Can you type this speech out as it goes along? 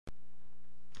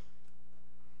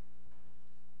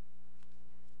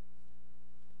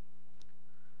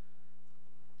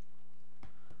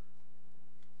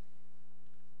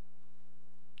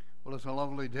it's a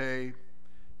lovely day.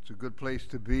 It's a good place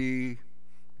to be.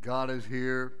 God is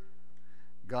here.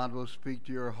 God will speak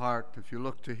to your heart if you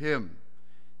look to Him.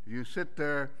 If you sit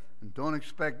there and don't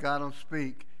expect God to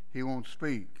speak, He won't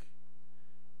speak.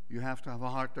 You have to have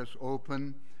a heart that's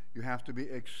open. You have to be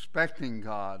expecting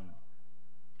God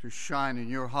to shine in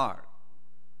your heart.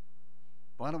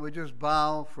 Why don't we just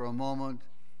bow for a moment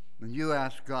and you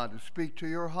ask God to speak to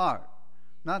your heart,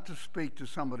 not to speak to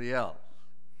somebody else,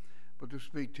 but to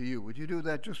speak to you. Would you do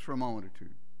that just for a moment or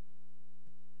two?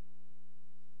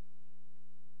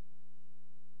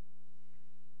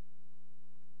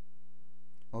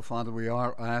 Oh, Father, we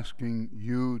are asking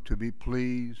you to be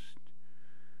pleased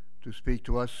to speak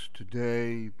to us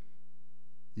today.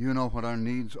 You know what our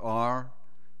needs are.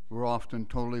 We're often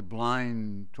totally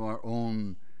blind to our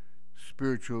own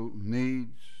spiritual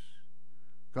needs.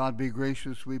 God, be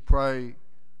gracious, we pray.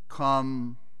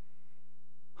 Come,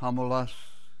 humble us,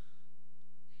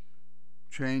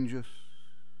 change us,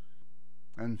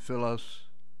 and fill us.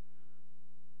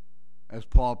 As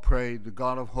Paul prayed, the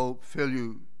God of hope fill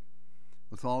you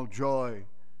with all joy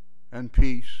and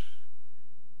peace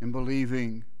in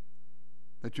believing,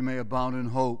 that you may abound in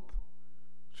hope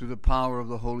through the power of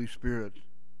the Holy Spirit.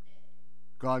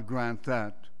 God grant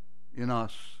that in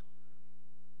us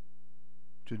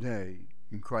today,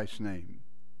 in Christ's name.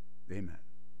 Amen.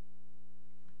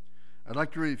 I'd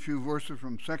like to read a few verses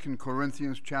from 2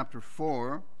 Corinthians chapter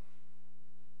 4,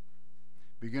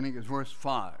 beginning at verse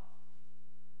 5.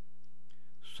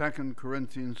 2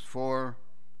 Corinthians 4,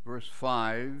 verse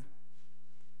 5.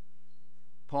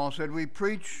 Paul said, "We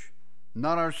preach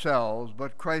not ourselves,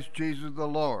 but Christ Jesus the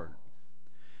Lord,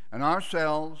 and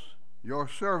ourselves your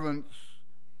servants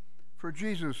for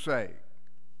Jesus' sake.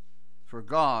 For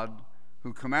God,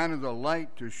 who commanded the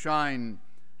light to shine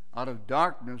out of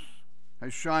darkness,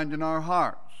 has shined in our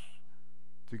hearts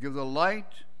to give the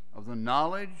light of the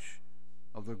knowledge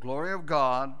of the glory of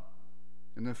God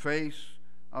in the face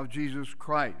of Jesus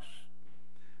Christ.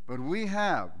 But we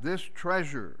have this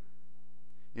treasure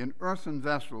in earthen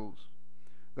vessels,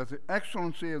 that the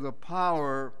excellency of the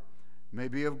power may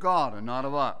be of God and not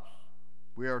of us.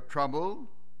 We are troubled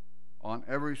on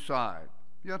every side,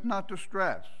 yet not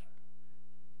distressed.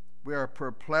 We are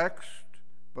perplexed,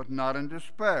 but not in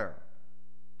despair.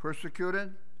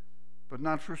 Persecuted, but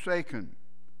not forsaken.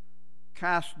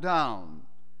 Cast down,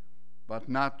 but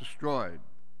not destroyed.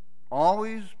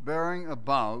 Always bearing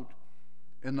about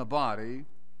in the body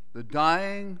the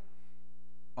dying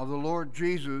of the Lord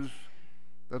Jesus,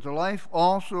 that the life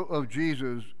also of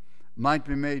Jesus might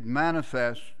be made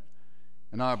manifest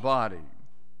in our body.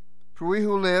 For we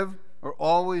who live are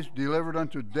always delivered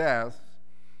unto death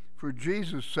for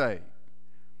Jesus' sake,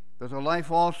 that the life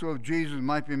also of Jesus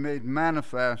might be made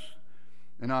manifest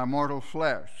in our mortal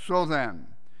flesh. So then,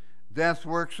 death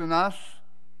works in us,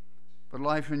 but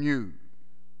life in you.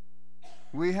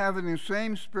 We have in the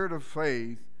same spirit of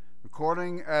faith,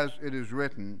 according as it is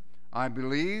written, I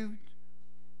believed,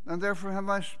 and therefore have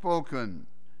I spoken.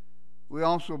 We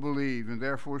also believe, and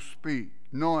therefore speak,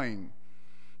 knowing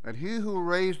that he who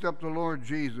raised up the Lord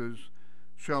Jesus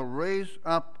shall raise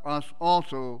up us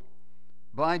also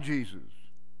by Jesus,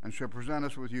 and shall present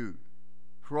us with you.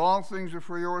 For all things are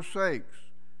for your sakes,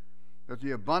 that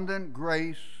the abundant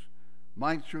grace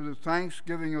might through the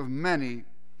thanksgiving of many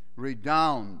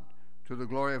redound to the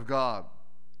glory of God.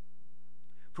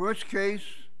 For which case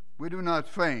we do not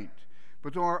faint,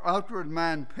 but though our outward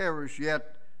man perish,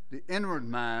 yet the inward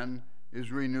man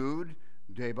is renewed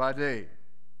day by day.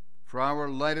 For our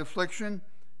light affliction,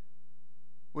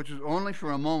 which is only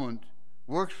for a moment,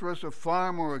 works for us a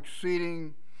far more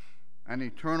exceeding and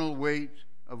eternal weight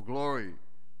of glory,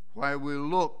 while we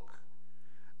look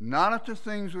not at the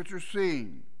things which are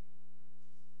seen,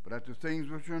 but at the things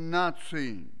which are not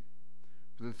seen.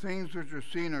 For the things which are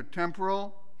seen are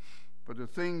temporal, but the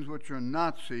things which are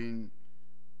not seen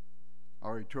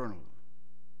are eternal."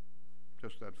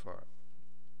 Just that far.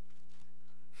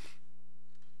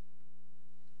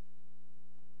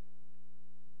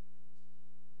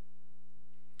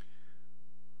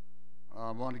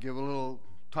 I want to give a little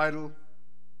title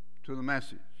to the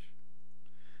message: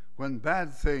 When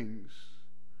Bad Things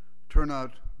Turn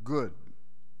Out Good.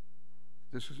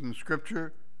 This is in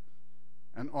Scripture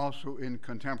and also in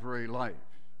contemporary life.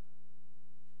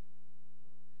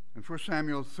 In 1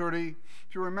 Samuel 30,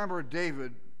 if you remember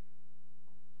David,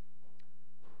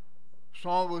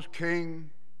 Saul was king.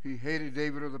 He hated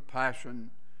David with a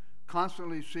passion,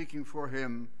 constantly seeking for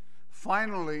him.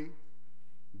 Finally,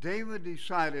 David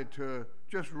decided to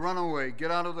just run away,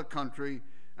 get out of the country,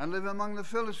 and live among the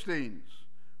Philistines,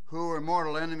 who were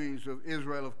mortal enemies of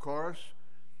Israel, of course.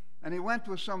 And he went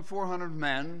with some 400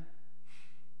 men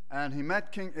and he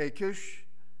met King Achish,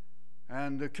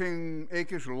 and King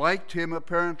Achish liked him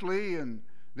apparently, and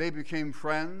they became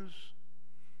friends.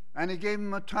 And he gave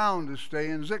him a town to stay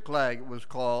in, Ziklag it was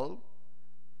called.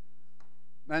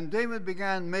 And David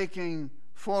began making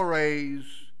forays,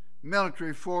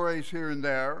 military forays here and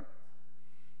there.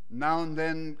 Now and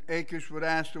then Achish would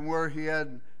ask him where he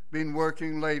had been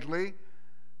working lately,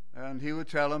 and he would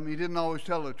tell him. He didn't always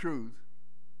tell the truth.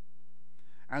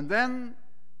 And then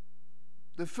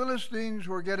the Philistines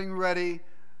were getting ready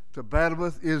to battle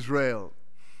with Israel.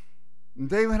 And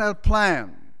David had a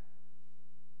plan.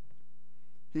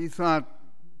 He thought,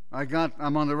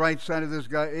 I'm on the right side of this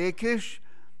guy Achish,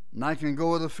 and I can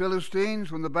go with the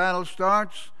Philistines. When the battle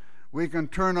starts, we can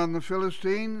turn on the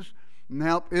Philistines and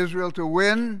help Israel to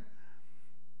win.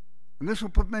 And this will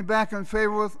put me back in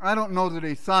favor with, I don't know that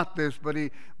he thought this, but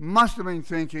he must have been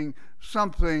thinking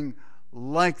something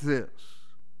like this.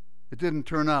 It didn't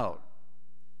turn out.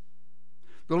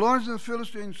 The lords of the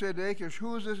Philistines said to Achish,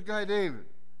 who is this guy David?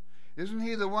 Isn't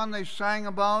he the one they sang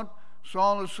about?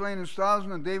 Saul has slain his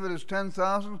 1,000 and David his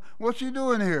 10,000. What's he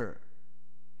doing here?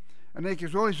 And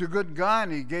Achish, oh, he's a good guy,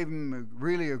 and he gave him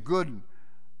really a good,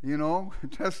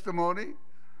 testimony.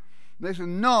 They said,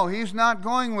 no, he's not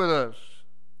going with us.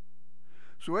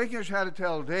 So Achish had to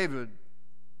tell David,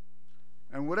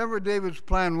 and whatever David's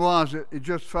plan was, it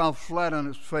just fell flat on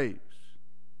his face.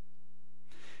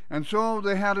 And so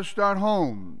they had to start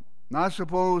home. Now I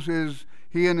suppose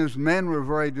he and his men were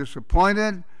very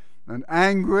disappointed and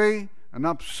angry and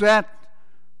upset.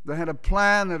 They had a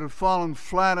plan that had fallen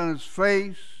flat on its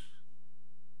face.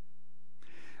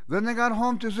 Then they got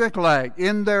home to Ziklag.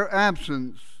 In their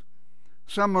absence,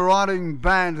 some marauding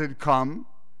band had come,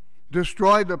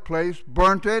 destroyed the place,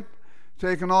 burnt it,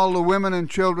 taken all the women and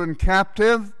children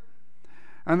captive,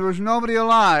 and there was nobody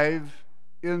alive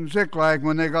in Ziklag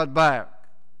when they got back.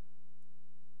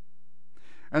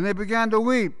 And they began to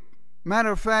weep.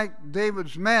 Matter of fact,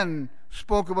 David's men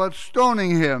spoke about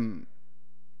stoning him.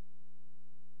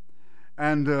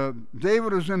 And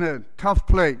David was in a tough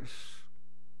place.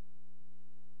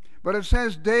 But it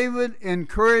says David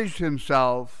encouraged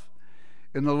himself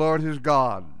in the Lord his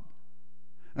God.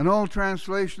 An old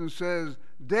translation says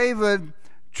David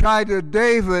chided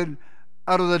David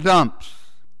out of the dumps.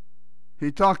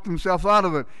 He talked himself out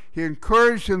of it. He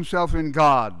encouraged himself in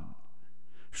God.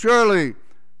 Surely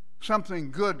something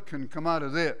good can come out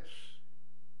of this.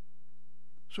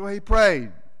 So he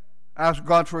prayed, asked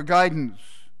God for guidance,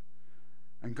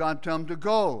 and God told him to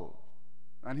go,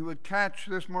 and he would catch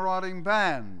this marauding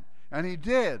band, and he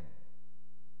did.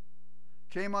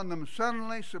 Came on them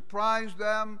suddenly, surprised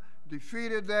them,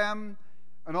 defeated them,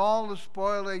 and all the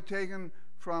spoil they taken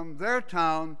from their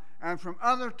town and from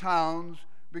other towns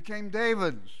became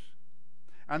David's,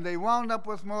 and they wound up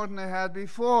with more than they had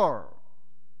before.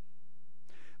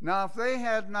 Now, if they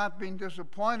had not been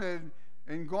disappointed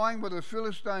in going with the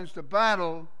Philistines to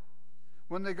battle,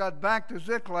 when they got back to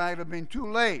Ziklag, it had been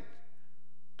too late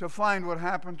to find what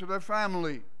happened to their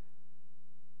family.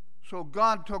 So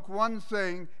God took one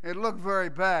thing, it looked very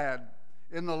bad.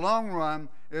 In the long run,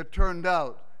 it turned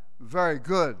out very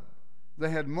good. They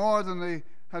had more than they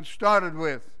had started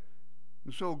with.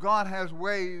 And so God has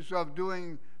ways of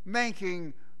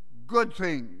making good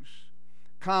things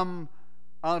come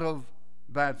out of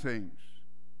bad things.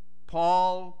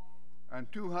 Paul and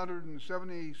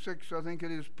 276, I think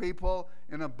it is, people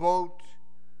in a boat.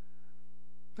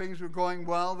 Things were going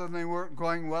well, then they weren't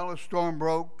going well. A storm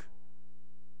broke.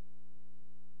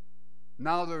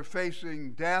 Now they're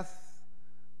facing death.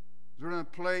 They're in a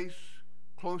place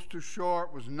close to shore.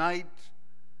 It was night.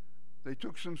 They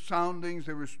took some soundings.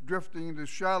 They were drifting into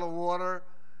shallow water.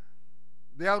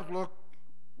 The outlook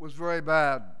was very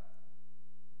bad.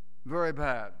 Very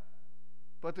bad.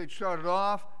 But they started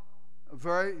off a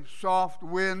very soft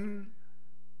wind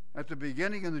at the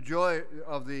beginning and the joy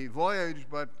of the voyage,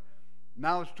 but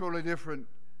now it's totally different.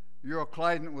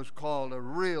 Euroclydon was called a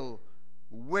real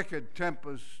wicked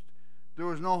tempest. There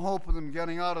was no hope of them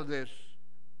getting out of this.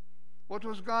 What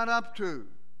was God up to?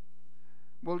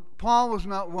 Well, Paul was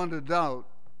not one to doubt.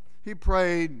 He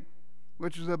prayed,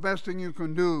 which is the best thing you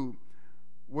can do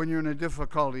when you're in a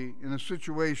difficulty, in a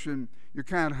situation you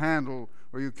can't handle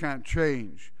or you can't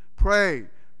change. Pray,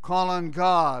 call on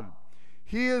God.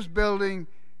 He is building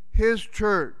his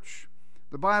church.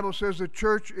 The Bible says the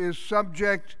church is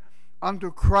subject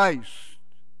unto Christ.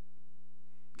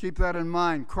 Keep that in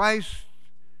mind. Christ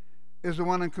is the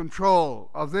one in control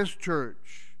of this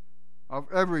church, of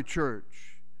every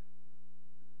church.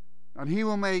 And he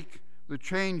will make the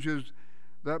changes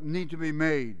that need to be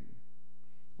made.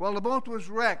 Well, the boat was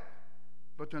wrecked,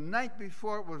 but the night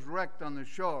before it was wrecked on the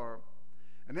shore,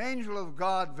 an angel of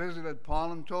God visited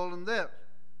Paul and told him this: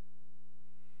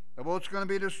 the boat's going to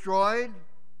be destroyed.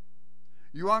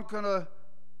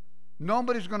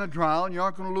 Nobody's going to drown. You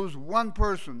aren't going to lose one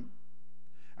person.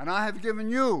 And I have given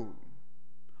you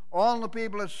all the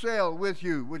people that sail with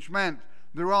you, which meant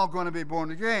they're all going to be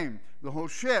born again. The whole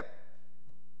ship.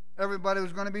 Everybody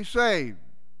was going to be saved.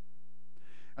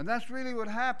 And that's really what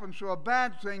happened. So a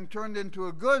bad thing turned into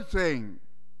a good thing.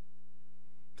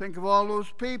 Think of all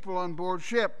those people on board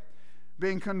ship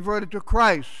being converted to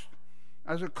Christ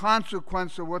as a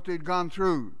consequence of what they'd gone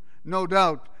through. No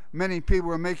doubt many people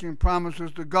were making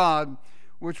promises to God,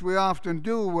 which we often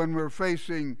do when we're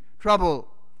facing trouble.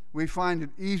 We find it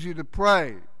easy to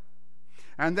pray.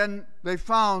 And then they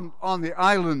found on the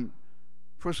island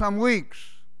for some weeks,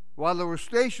 while they were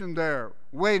stationed there,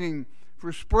 waiting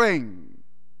for spring.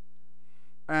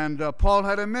 And Paul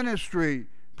had a ministry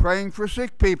praying for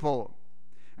sick people.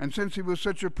 And since he was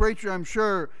such a preacher, I'm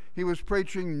sure he was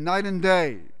preaching night and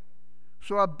day.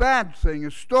 So a bad thing,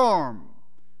 a storm,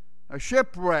 a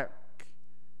shipwreck,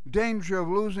 danger of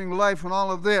losing life and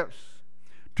all of this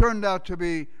turned out to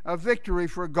be a victory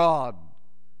for God.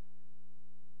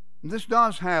 And this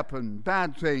does happen,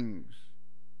 bad things.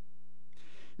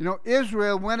 You know,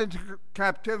 Israel went into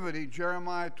captivity,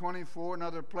 Jeremiah 24 and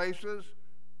other places,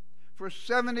 for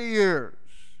 70 years.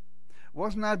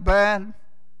 Wasn't that bad?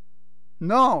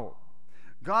 No.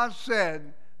 God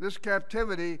said this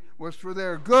captivity was for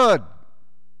their good.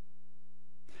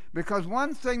 Because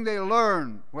one thing they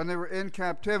learned when they were in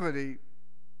captivity,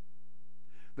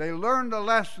 they learned a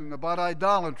lesson about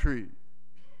idolatry.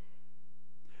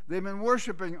 They've been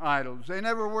worshiping idols. They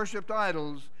never worshiped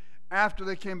idols after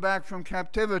they came back from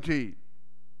captivity.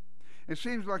 It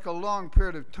seems like a long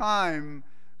period of time,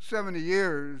 70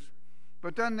 years,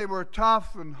 but then they were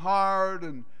tough and hard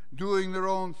and doing their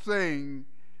own thing,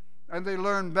 and they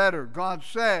learned better. God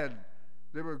said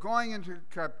they were going into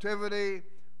captivity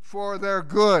for their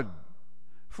good,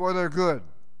 for their good.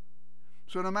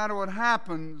 So no matter what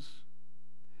happens,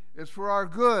 it's for our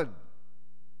good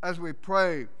as we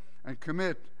pray and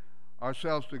commit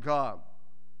ourselves to God.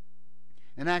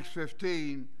 In Acts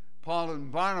 15, Paul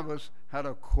and Barnabas had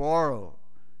a quarrel.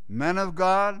 Men of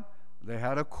God, they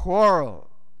had a quarrel.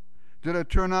 Did it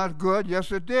turn out good?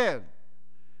 Yes, it did.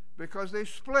 Because they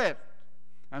split.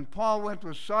 And Paul went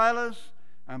with Silas,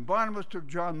 and Barnabas took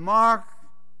John Mark.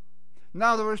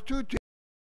 Now there was two teams.